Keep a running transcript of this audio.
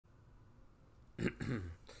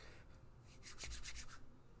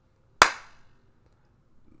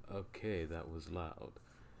Okay, that was loud.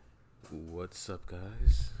 What's up,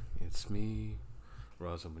 guys? It's me,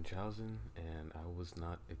 Raza Munchausen, and I was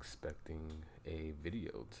not expecting a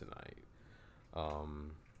video tonight.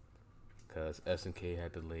 Because SNK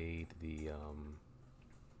had delayed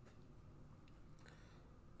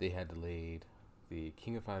the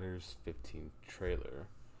King of Fighters 15 trailer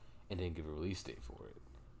and didn't give a release date for it.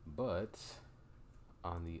 But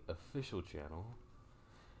on the official channel,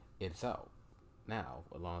 it's out now,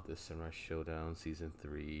 along with the Samurai Showdown Season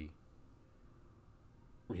 3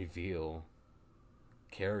 reveal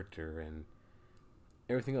character and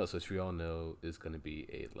everything else, which we all know is going to be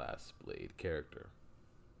a Last Blade character.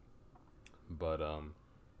 But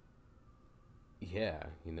yeah,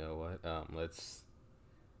 you know what? Let's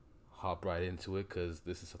hop right into it, because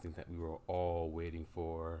this is something that we were all waiting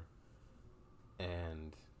for.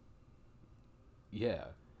 And yeah,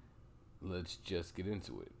 let's just get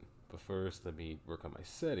into it. But first, let me work on my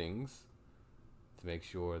settings to make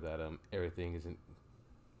sure that everything isn't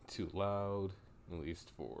too loud, at least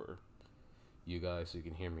for you guys, so you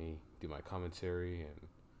can hear me do my commentary and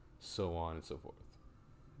so on and so forth.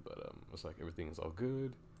 But looks like everything is all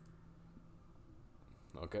good.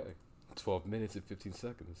 Okay, 12 minutes and 15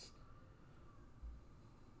 seconds.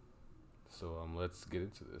 So let's get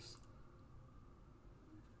into this.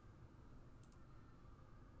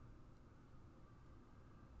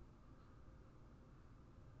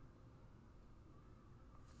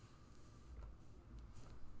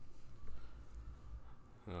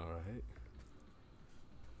 All right.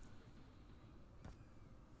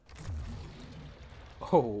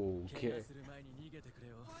 Okay.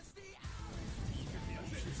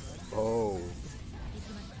 Oh.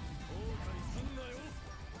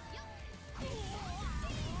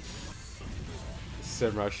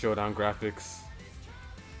 Samurai Showdown graphics.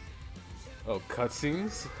 Oh,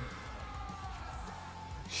 cutscenes.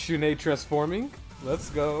 Shunei transforming. Let's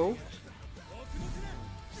go.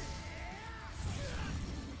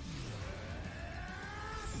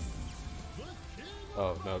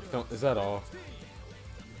 Oh no! Don't. Is that all?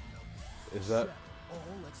 Is that all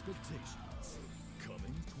expectations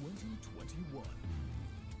coming 2021?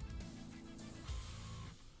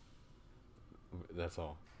 That's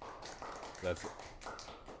all. That's it.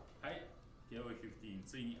 はい、KOF XV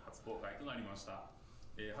ついに初公開となりました。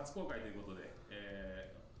初公開ということで、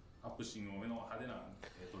アップシング目の派手な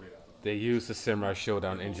トレーラーとなって They use the Samurai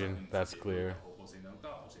Showdown engine. That's clear. 方向性なの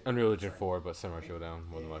か教えて Unreal Engine 4, but Samurai Showdown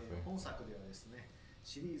more than likely. 本作ではですね、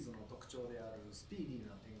シリーズの特徴であるスピーディー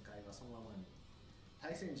な展開はそのままに、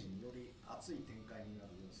対戦時により熱い展開にな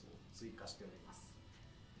る要素を追加しております。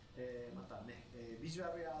またね、ビジュ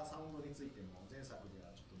アルやサウンドについても前作では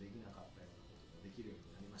ちょっとできなかったようなことができるよう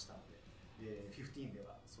になりましたので、15で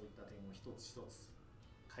はそういった点を一つ一つ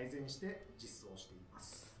改善して実装していま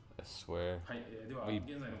す。I swear. はい、では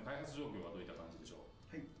現在の開発状況はどういった感じでしょ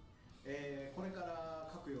う。はい、これから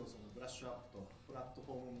各要素のブラッシュアップとプラット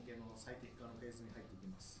フォーム向けの最適化のフェーズに入っていき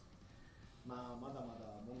ます。まだま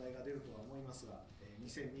だ問題が出るとは思いますが、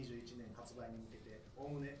2021年発売に向けてお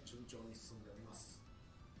おむね順調に進んでおります。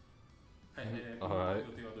はい、今後の予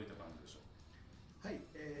定はどういった感じでしょう。はい、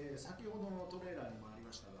先ほどのトレーラーにもあり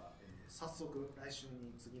ましたが、早速来週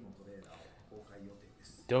に次のトレーラーを公開予定で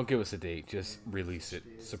す。 Don't give us a date, just release it.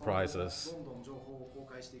 Surprise us. どんどん情報を公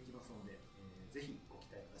開していきますので、ぜひご期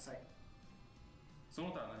待ください。その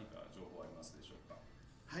他何か情報ありますでしょうか。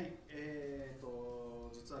はい、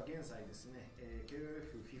実は現在ですね、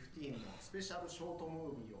KOF XV のスペシャルショートム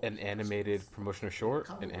ービーを An animated promotional short?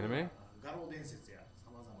 An anime? 画廊伝説や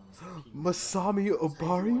様々な作品 Masami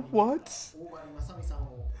Obari? What? 大場正美さん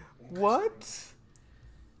をお迎えしております。 What?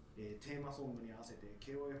 テーマソングに合わせて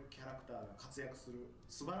KOF キャラクターが活躍する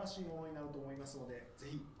素晴らしいものになると思いますので、ぜ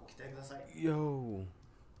ひご期待ください。 Yo.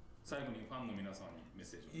 最後にファンの皆さんにメッ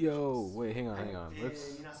セージを Yo. Wait, hang on.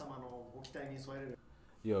 Let's. 皆様のご期待に添える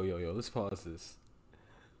Yo. Let's pause this.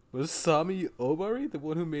 Was Sami Obari the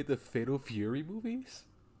one who made the Fatal Fury movies?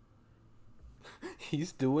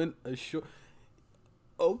 He's doing a show.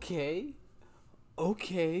 Okay.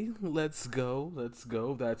 Let's go.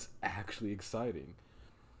 That's actually exciting.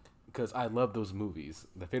 Because I love those movies.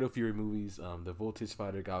 The Fatal Fury movies, the Voltage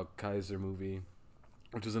Fighter Gal Kaiser movie,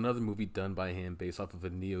 which was another movie done by him based off of a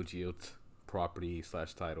Neo Geo property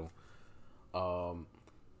 / title.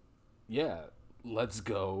 Yeah, let's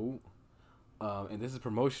go. And this is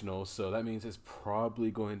promotional, so that means it's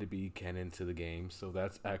probably going to be canon to the game. So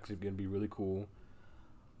that's actually going to be really cool.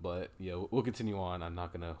 But yeah, we'll continue on. I'm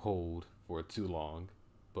not going to hold for too long,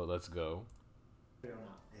 but let's go. よう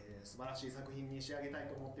な、素晴らしい作品に仕上げたい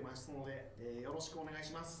と思ってますので、よろしくお願い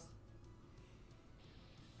します。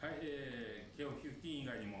はい、KOF XV 以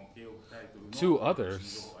外にも KOF タイトルの Two others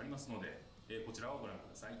新情報ありますので、こちらをご覧く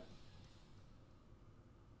ださい。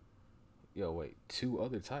Yo, wait, 2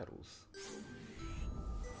 other titles.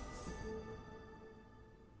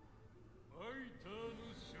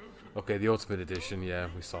 Okay, the Ultimate Edition, yeah,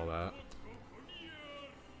 we saw that.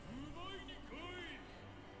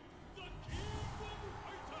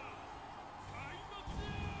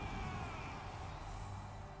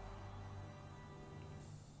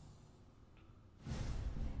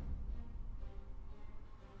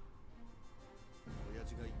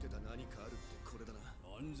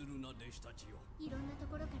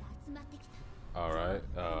 Alright,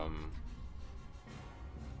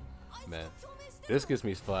 man, this gives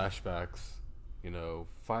me flashbacks. You know,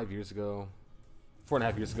 5 years ago,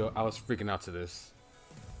 4.5 years ago, I was freaking out to this.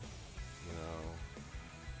 You know.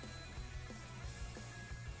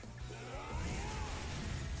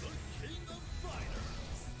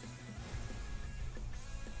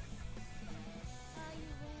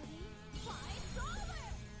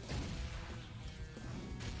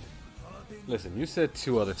 Listen, you said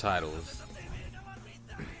 2 other titles.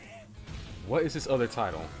 What is this other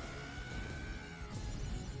title?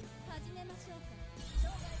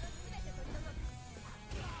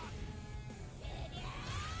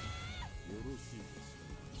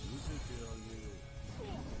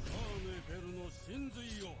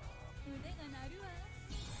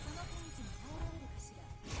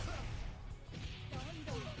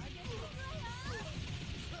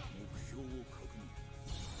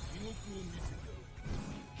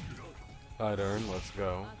 Pattern, let's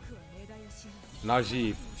go.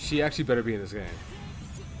 Najib, she actually better be in this game.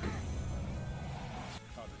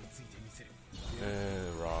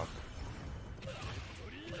 And Rock.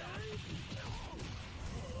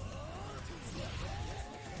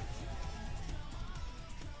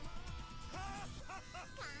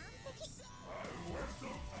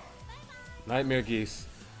 Nightmare Geese.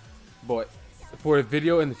 Boy, for a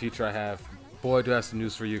video in the future I have, boy, do I have some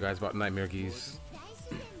news for you guys about Nightmare Geese.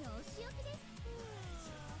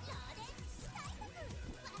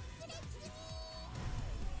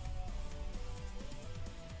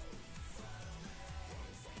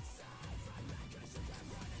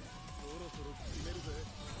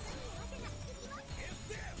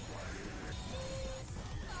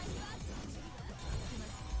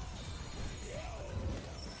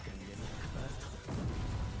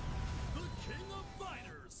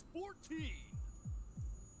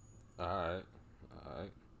 Alright.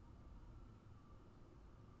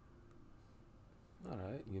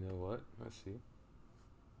 Alright, you know what? Let's see.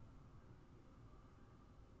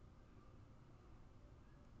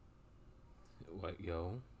 What,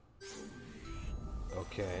 yo?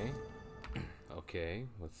 Okay. Okay,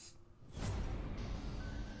 let's...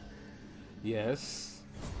 Yes.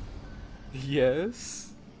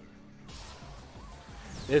 Yes.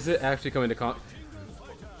 Is it actually coming to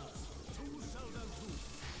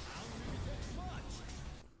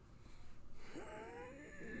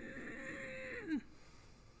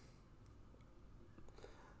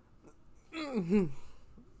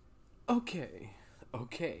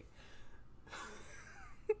Okay.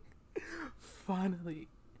 Finally,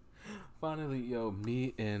 yo,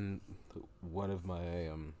 me and one of my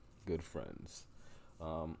good friends,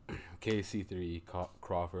 KC3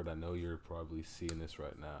 Crawford. I know you're probably seeing this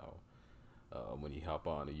right now when you hop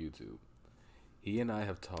on to YouTube. He and I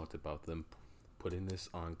have talked about them putting this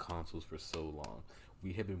on consoles for so long.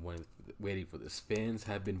 We have been waiting for this. Fans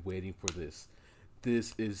have been waiting for this.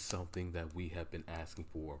 This is something that we have been asking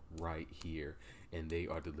for right here, and they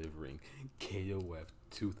are delivering. KOF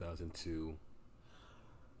 2002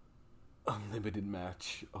 Unlimited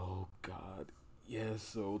Match. Oh God,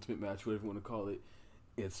 yes, Ultimate Match, whatever you want to call it.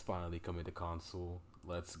 It's finally coming to console.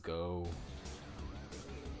 Let's go.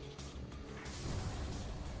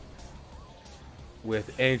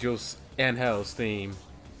 With Angels and Hell's theme,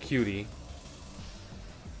 Cutie.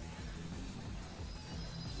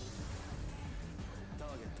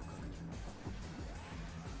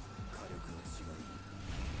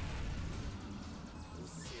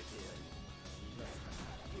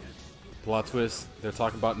 Plot twist, they're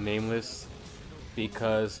talking about Nameless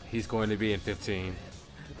because he's going to be in 15.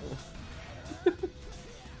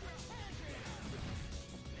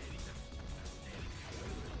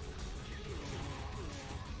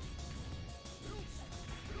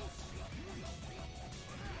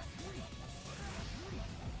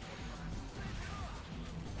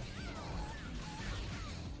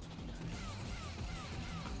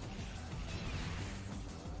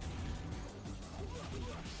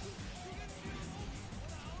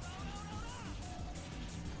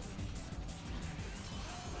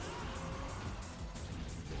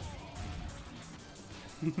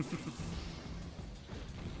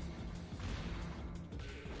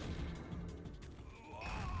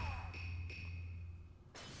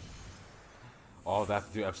 All that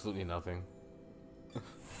to do absolutely nothing.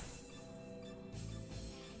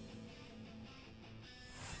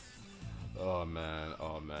 Oh man,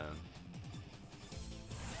 oh man.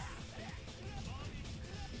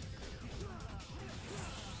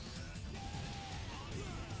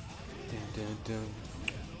 Dun, dun,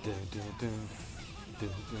 dun, dun, dun, dun,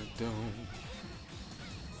 dun, dun.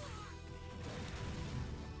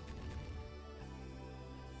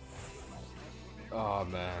 Oh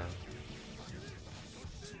man.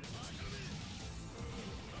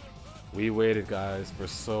 We waited, guys, for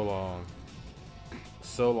so long.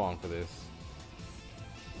 So long for this.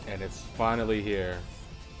 And it's finally here.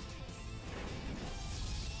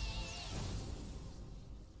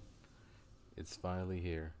 It's finally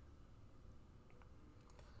here.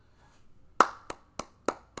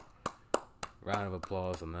 Round of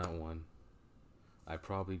applause on that one. I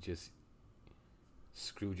probably just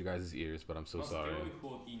screwed you guys' ears, but I'm so sorry.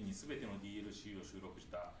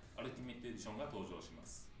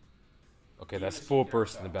 Okay, that's full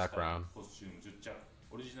burst in the background.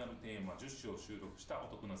 オリジナルテーマ10章を収録した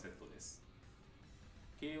お得なセットです。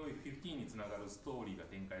KOF XV につながるストーリーが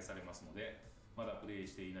展開されますので、まだプレイ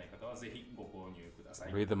していない方はぜひご購入くださ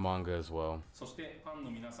い。Read the manga as well. そしてファン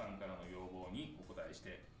の皆さんからの要望にお答えし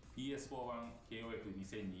て、PS4 版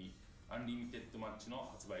KOF2002 アンリミテッドマッチ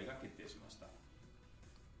の発売が決定しました。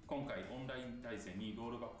今回オンライン対戦に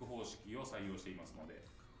ロールバック方式を採用していますので、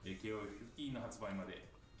KOF XV の発売まで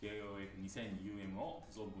KOF2002UM を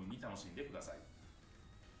存分に楽しんでください。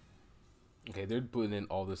Okay, they're putting in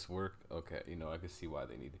all this work. Okay, you know, I can see why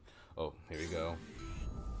they need it. Oh, here we go.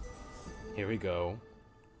 Here we go.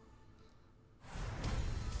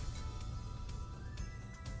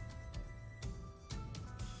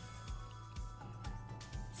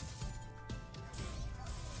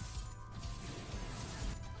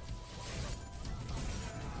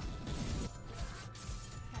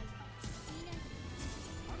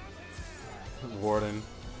 Warden.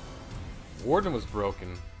 Warden was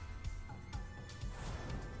broken.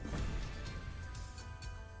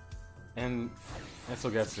 And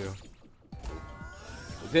Etsugetsu.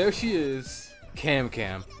 There she is. Cam.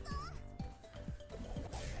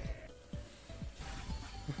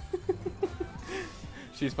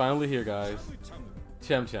 She's finally here, guys.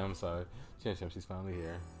 Chem, sorry. Chem, she's finally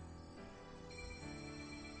here.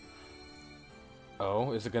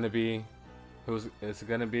 Oh, is it gonna be... is it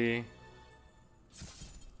gonna be...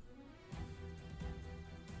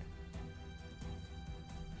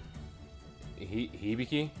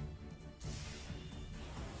 Hibiki?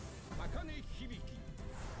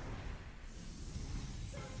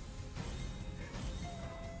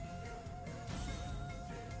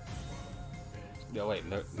 No, wait,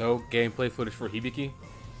 no gameplay footage for Hibiki?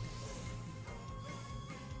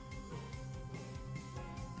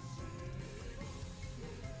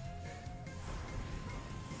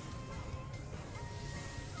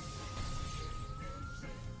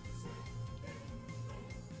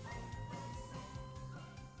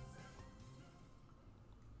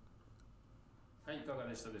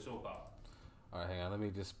 Alright, hang on, let me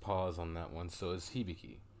just pause on that one. So it's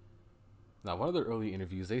Hibiki. Now, one of the early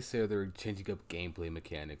interviews, they said they're changing up gameplay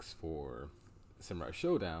mechanics for Samurai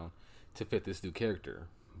Showdown to fit this new character.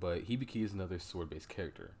 But Hibiki is another sword-based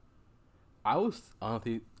character. I was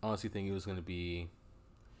honestly thinking it was going to be,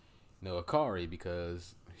 Akari,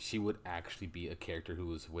 because she would actually be a character who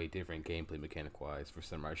was way different gameplay mechanic-wise for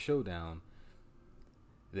Samurai Showdown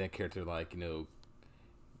than a character like,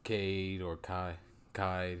 Cade or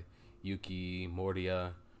Kaide, Yuki,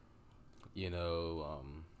 Mordia,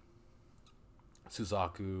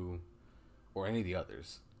 Suzaku, or any of the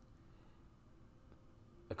others.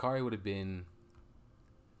 Akari would have been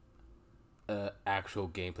an actual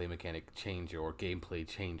gameplay mechanic changer or gameplay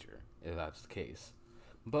changer if that's the case.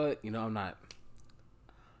 But I'm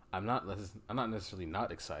not necessarily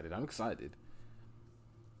not excited. I'm excited,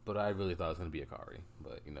 but I really thought it was going to be Akari.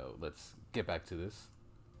 But let's get back to this.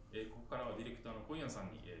 ここからはディレクターの小宮さ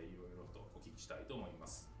んにいろいろとお聞きしたいと思いま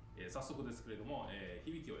す。早速ですけれども、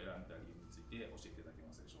響きを選んだ理由について教えていただけ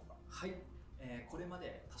ますでしょうか。はい、これま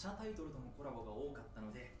で他社タイトルとのコラボが多かった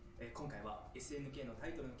ので、今回は SNK の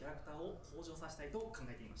タイトルのキャラクターを登場させたいと考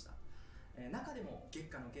えていました。中でも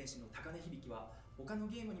月下の剣士の高根響は他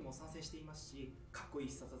のゲームにも参戦していますし、かっこ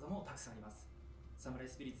いい必殺技もたくさんあります。サムライ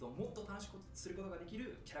スピリッツをもっと楽しくすることができ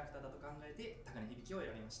るキャラクターだと考えて高根響を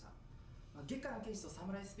選びました。月下の剣士とサ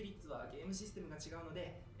ムライスピリッツはゲームシステムが違うの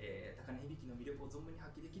で、高根響の魅力を存分に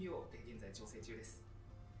発揮できるよう現在調整中です。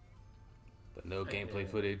The no gameplay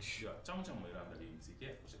footage. ではチャムチャムを選んだ理由について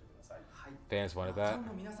教えてください。はい。 Fans wanted フ that. ァン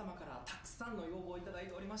の皆様からたくさんの要望をいただい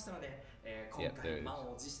ておりましたので、今 Yeah, there it 回 is. 満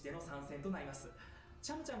を持しての参戦となります。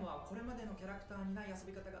チャムチャムはこれまでのキャラクターにない遊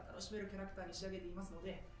び方が楽しめるキャラクターに仕上げていますの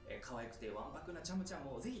で、可愛くてわんぱくなチャムチャ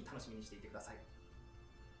ムをぜひ楽しみにしていてください。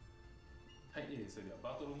はい、それでは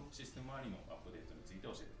バトルシステム周りのアップデートについて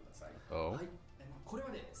教えてください。 Oh, はい。これ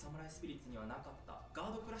までサムライスピリッツにはなかったガ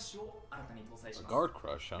ードクラッシュを新たに搭載し a ます。 guard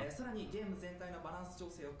crush, huh? さらにゲーム全体のバランス調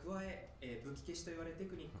整を加え、武器消しと言われるテ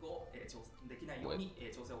クニックを、できないように、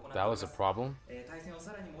調整を行っており That ま was す a。problem. 対戦を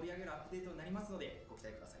さらに盛り上げるアップデートになりますのでご期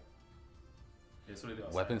待ください。それで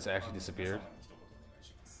は Weapons 最後 actually に disappeared. 皆様に一言お願い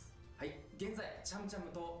します。はい、現在チャムチャ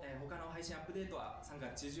ムと、他の配信アップデートは3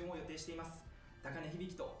月中旬を予定しています。高値響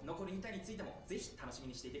きと残り2体についてもぜひ楽しみ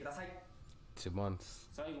にしていてください。 2 months.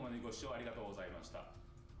 最後までご視聴ありがとうございました。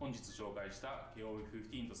本日紹介した KOF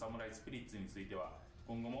XV とサムライスピリッツについては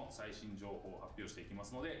今後も最新情報を発表していきま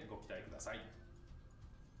すのでご期待ください。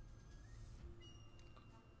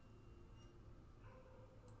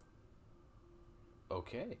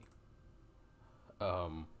Okay.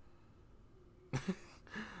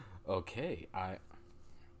 Okay.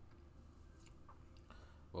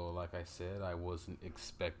 Well, like I said, I wasn't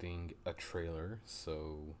expecting a trailer,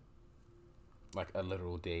 so like a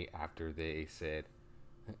literal day after they said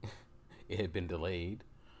it had been delayed,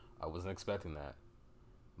 I wasn't expecting that.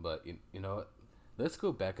 But you know what? Let's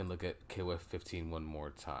go back and look at KOF 15 one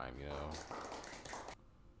more time, you know.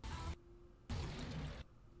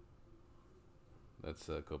 Let's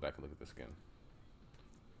go back and look at this again.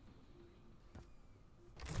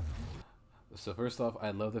 So first off,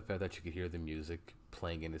 I love the fact that you could hear the music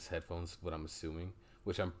playing in his headphones, what I'm assuming,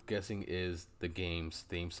 which I'm guessing is the game's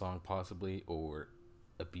theme song possibly, or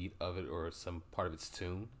a beat of it, or some part of its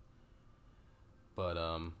tune. But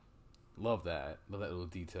love that little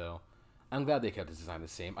detail. I'm glad they kept his design the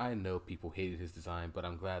same. I know people hated his design, but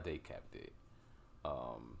I'm glad they kept it.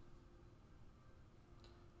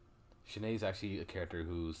 Shanae is actually a character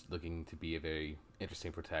who's looking to be a very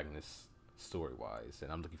interesting protagonist story-wise,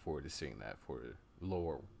 and I'm looking forward to seeing that for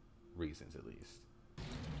lore reasons at least.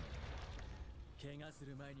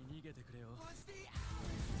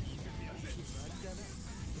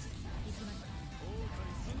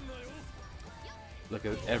 Look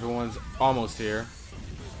at everyone's almost here.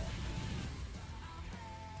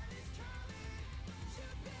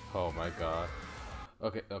 Oh my god.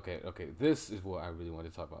 Okay. This is what I really want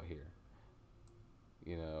to talk about here.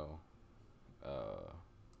 You know, oh,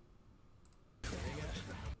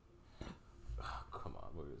 come on,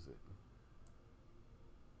 where is it?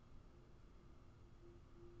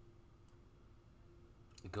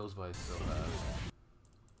 It goes by so fast.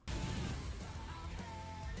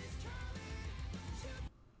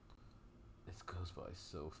 It goes by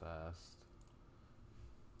so fast.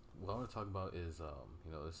 What I want to talk about is,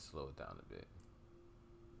 you know, let's slow it down a bit.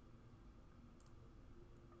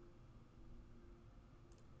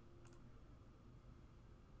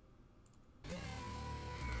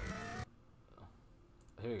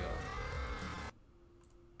 Here we go.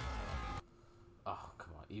 Oh,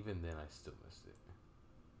 come on. Even then, I still missed it.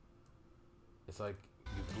 It's like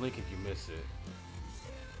you blink and you miss it.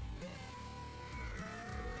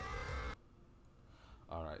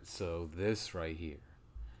 Alright, so this right here.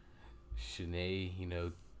 Shanae, you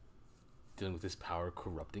know, dealing with this power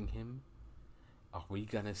corrupting him. Are we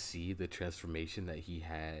gonna see the transformation that he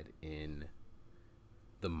had in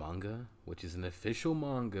the manga? Which is an official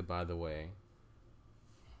manga, by the way.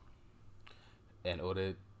 And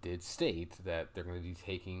Oda did state that they're going to be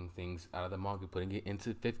taking things out of the manga, putting it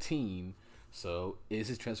into 15. So is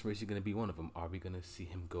his transformation going to be one of them? Are we going to see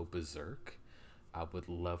him go berserk? I would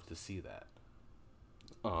love to see that.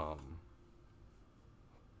 I'm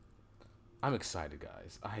excited,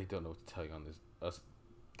 guys. I don't know what to tell you on this. Us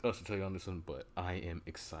to tell you on this one, but I am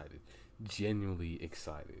excited. Genuinely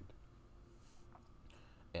excited.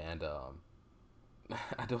 And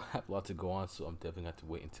I don't have a lot to go on, so I'm definitely going to have to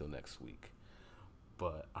wait until next week.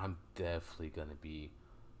 But I'm definitely going to be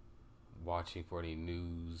watching for any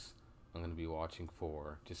news. I'm going to be watching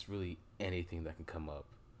for just really anything that can come up.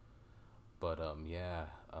 But, yeah.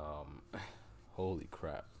 Holy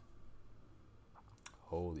crap.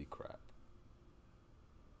 Holy crap.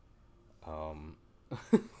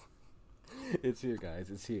 It's here, guys.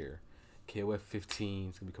 It's here. KOF 15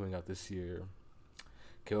 is going to be coming out this year.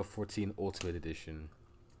 KOF 14 Ultimate Edition.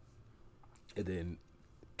 And then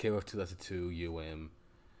KOF 2002 UM,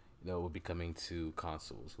 you know, will be coming to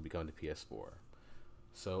consoles, will be coming to PS4.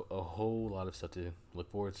 So a whole lot of stuff to look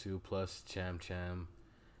forward to, plus Cham Cham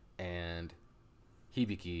and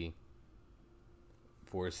Hibiki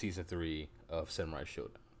for season 3 of Samurai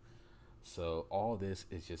Showdown. So all this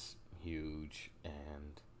is just huge,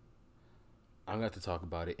 and I'm gonna have to talk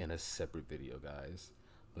about it in a separate video, guys.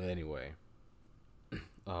 But anyway,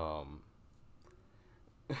 I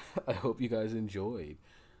hope you guys enjoyed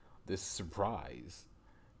this surprise,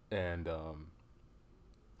 and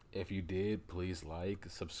if you did, please like,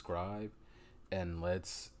 subscribe, and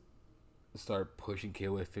let's start pushing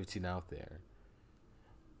KOF 15 out there.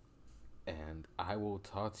 And I will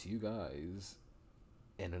talk to you guys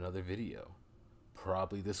in another video,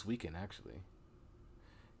 probably this weekend, actually.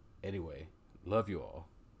 Anyway, love you all.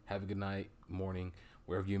 Have a good night, morning,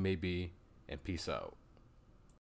 wherever you may be, and peace out.